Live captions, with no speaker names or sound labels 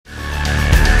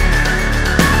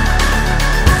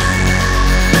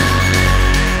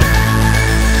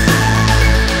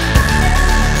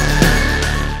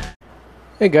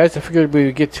Hey guys, I figured we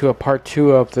would get to a part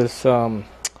 2 of this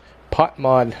pot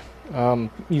mod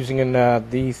using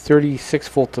the 36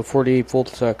 volt to 48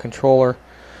 volt controller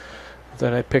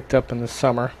that I picked up in the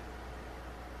summer.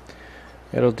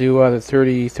 It'll do the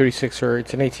 30, 36, or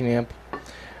it's an 18 amp.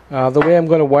 The way I'm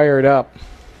going to wire it up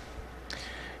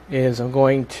is I'm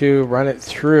going to run it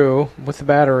through with the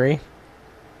battery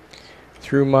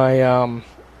through my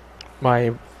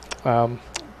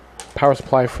power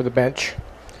supply for the bench.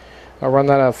 I'll run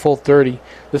that at full 30.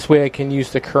 This way I can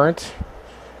use the current,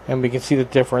 and we can see the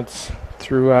difference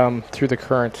through the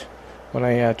current when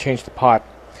I change the pot.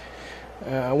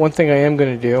 One thing I am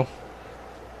going to do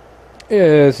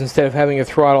is, instead of having a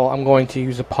throttle, I'm going to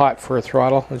use a pot for a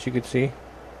throttle, as you can see.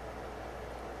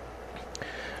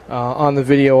 On the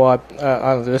video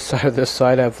on this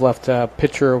side, I've left a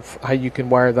picture of how you can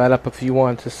wire that up if you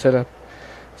want to set up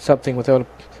something without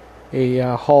a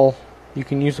hull. You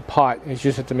can use a pot. You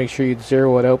just have to make sure you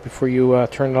zero it out before you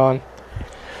turn it on.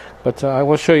 But I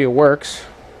will show you it works.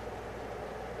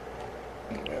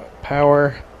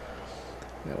 Power.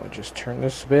 Now we'll just turn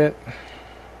this a bit.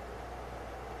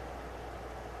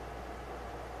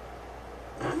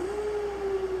 So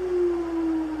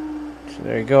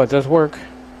there you go. It does work.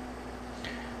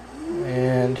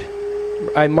 And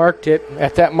I marked it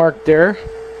at that mark there.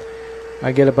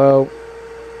 I get about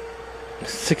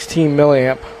 16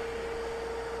 milliamp.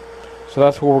 So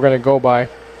that's what we're going to go by.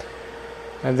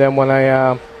 And then when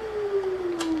I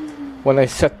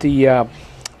set the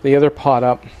other pot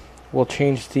up, we'll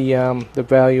change the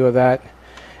value of that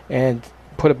and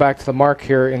put it back to the mark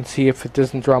here and see if it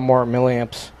doesn't draw more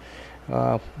milliamps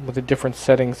with the different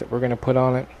settings that we're going to put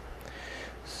on it.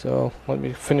 So let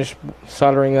me finish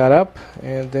soldering that up,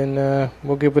 and then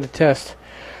we'll give it a test.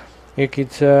 You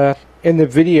could in the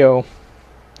video,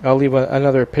 I'll leave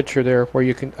another picture there where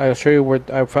you can. I'll show you where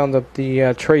I found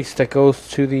the trace that goes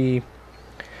to the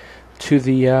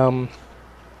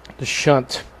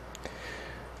shunt.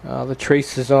 The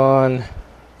trace is on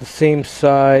the same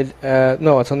side.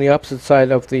 No, it's on the opposite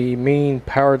side of the main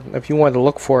power. If you wanted to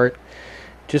look for it,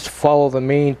 just follow the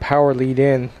main power lead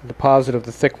in, the positive,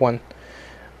 the thick one.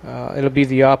 It'll be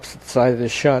the opposite side of the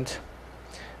shunt.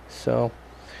 So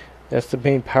that's the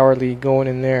main power lead going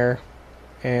in there.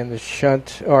 And the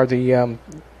shunt, or the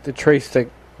trace that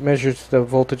measures the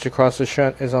voltage across the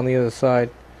shunt, is on the other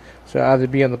side. So either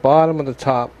be on the bottom or the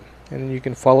top, and you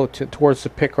can follow it towards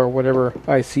the pick or whatever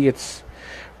IC it's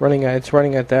running at. It's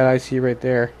running at that IC right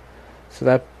there. So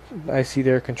that IC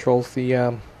there controls the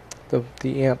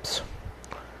amps.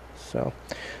 So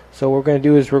what we're going to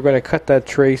do is we're going to cut that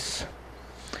trace,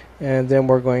 and then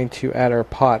we're going to add our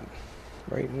pot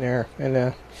right in there,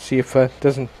 and see if it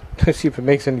doesn't. See if it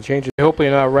makes any changes. Hopefully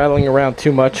not rattling around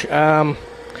too much.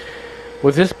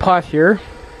 With this pot here,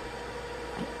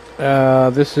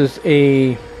 this is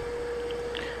a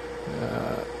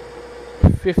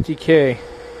 50K,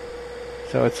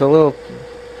 so it's a little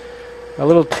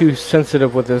too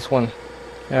sensitive with this one.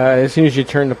 As soon as you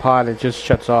turn the pot, it just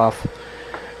shuts off.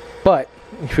 But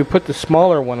if you put the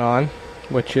smaller one on,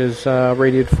 which is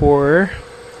rated for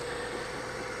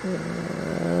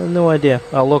no idea.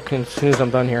 I'll look as soon as I'm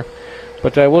done here.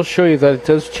 But I will show you that it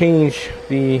does change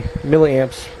the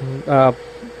milliamps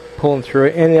pulling through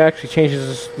it, and it actually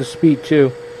changes the speed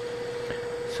too.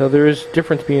 So there is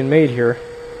difference being made here.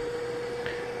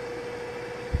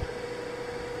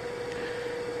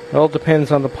 It all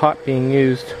depends on the pot being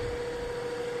used.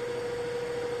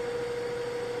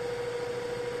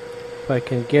 If I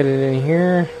can get it in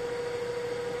here.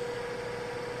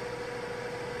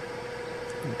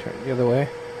 Turn it the other way.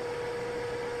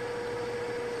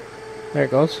 There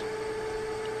it goes.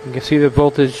 You can see the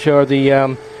voltage, or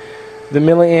the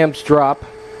milliamps drop,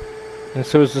 and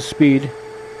so is the speed.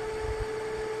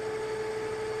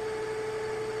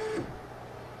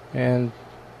 And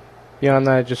beyond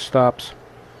that, it just stops.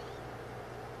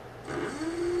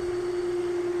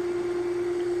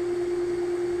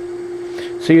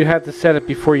 So you have to set it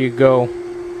before you go.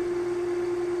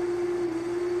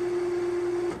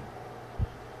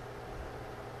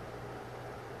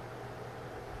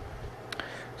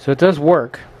 So it does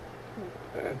work.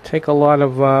 Take a lot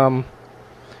of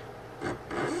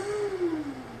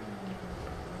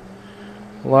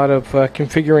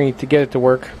configuring to get it to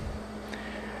work.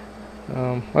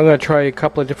 I'm going to try a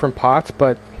couple of different pots,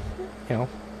 but you know,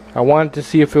 I wanted to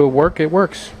see if it would work. It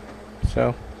works.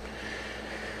 So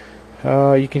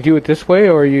you can do it this way,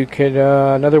 or you could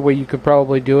another way you could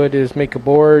probably do it is make a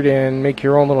board and make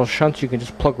your own little shunts. You can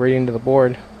just plug right into the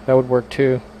board. That would work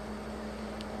too.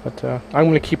 But I'm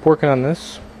going to keep working on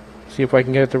this, see if I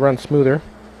can get it to run smoother.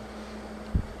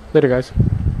 Later, guys.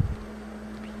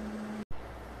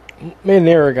 made an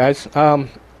error, guys. I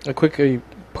quickly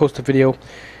post a video.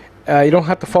 You don't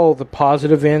have to follow the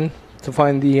positive in to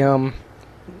find the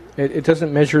it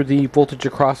doesn't measure the voltage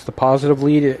across the positive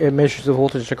lead. It measures the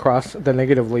voltage across the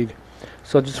negative lead.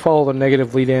 So just follow the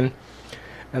negative lead in,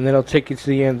 and then it'll take you to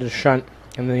the end of the shunt,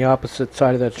 and then the opposite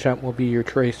side of that shunt will be your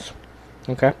trace.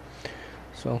 Okay,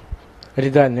 so I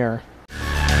did that in error.